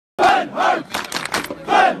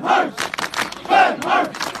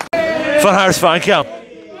Fun Harps fan camp.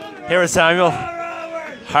 Here with Samuel.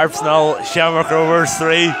 Harps 0, Shamrock Rovers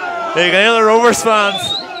 3. You can hear the Rovers fans.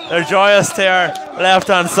 They're joyous to our left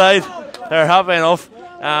hand side. They're happy enough.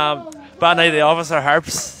 Bad night at the office, our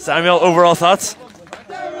Harps. Samuel, overall thoughts?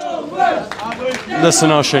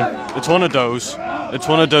 Listen, Oisin, it's one of those. It's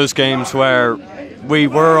one of those games where we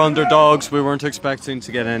were underdogs. We weren't expecting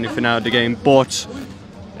to get anything out of the game, but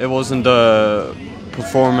it wasn't the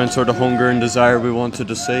performance or the hunger and desire we wanted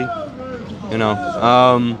to see. You know,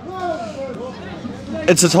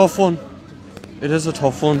 it's a tough one. It is a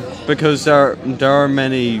tough one because there are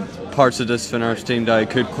many parts of this Finn Harps team that I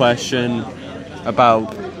could question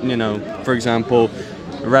about. You know, for example,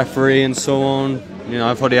 referee and so on. You know,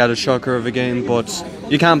 I thought he had a shocker of a game, but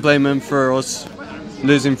you can't blame him for us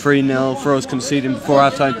losing 3-0, for us conceding before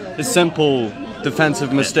halftime. It's simple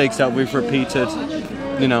defensive mistakes that we've repeated.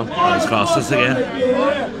 You know, he's cost us again.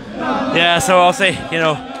 Yeah, so I'll say, you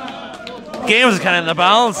know, game was kind of in the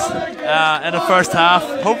balance in the first half.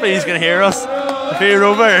 Hopefully he's going to hear us. A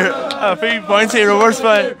few points here, Rovers,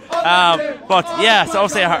 but yeah, so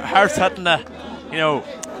obviously Harps hitting the, you know,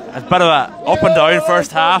 a bit of a up and down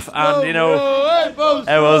first half, and you know,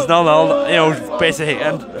 it was 0-0. You know, basically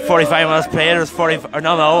in 45 minutes played, it was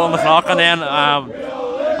 0-0 on the clock, and then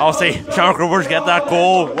obviously Shamrock Rovers get that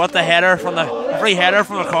goal with the header from the free header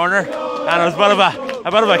from the corner, and it was a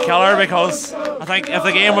bit of a killer because I think if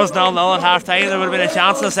the game was 0-0 at half time, there would have been a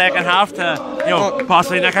chance in the second half to, you know,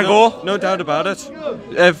 possibly nick a goal. No doubt about it.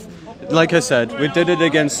 If, like I said, we did it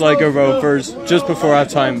against Sligo Rovers just before half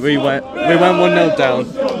time. We went 1-0 down,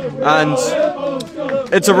 and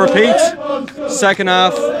it's a repeat. Second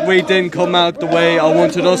half, we didn't come out the way I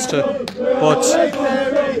wanted us to. But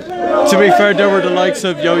to be fair, there were the likes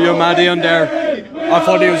of Yo-Yo Maddie on there. I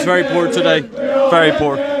thought he was very poor today. Very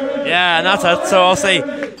poor. Yeah, and that's it. So I'll say,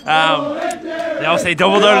 they all say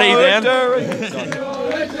double their lead then.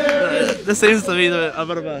 This seems to be a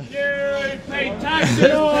bit of a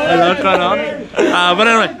lot going on. But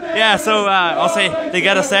anyway, yeah, so I'll say they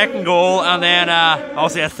get a second goal, and then I'll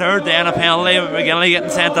say a third, then a penalty, McGinley getting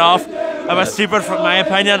sent off. A bit stupid from my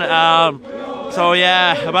opinion. So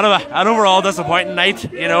yeah, a bit of an overall disappointing night.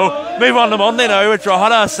 You know, move on to Monday now with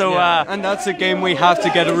Drogheda. So and that's a game we have to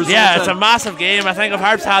get a result. Yeah, it's a massive game. I think if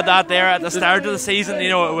Harps had that there at the start of the season, you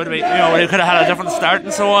know, it would be, you know, we could have had a different start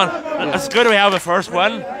and so on. It's good we have a first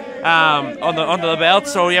win under the belt.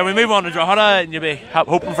 So yeah, we move on to Drogheda, and you'll be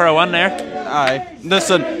hoping for a win there. Aye,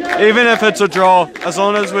 listen, even if it's a draw, as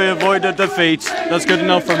long as we avoid a defeat, that's good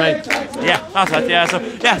enough for me. Yeah, that's it. Yeah,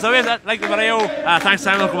 so if you like the video, thanks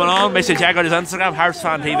Samuel for coming on. Make sure you check out his Instagram,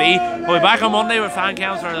 Harpsfantv. We'll be back on Monday with fan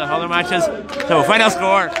cams for the other matches. So final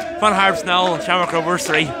score: Fun Harps 0, Shamrock Rovers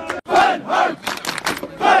 3.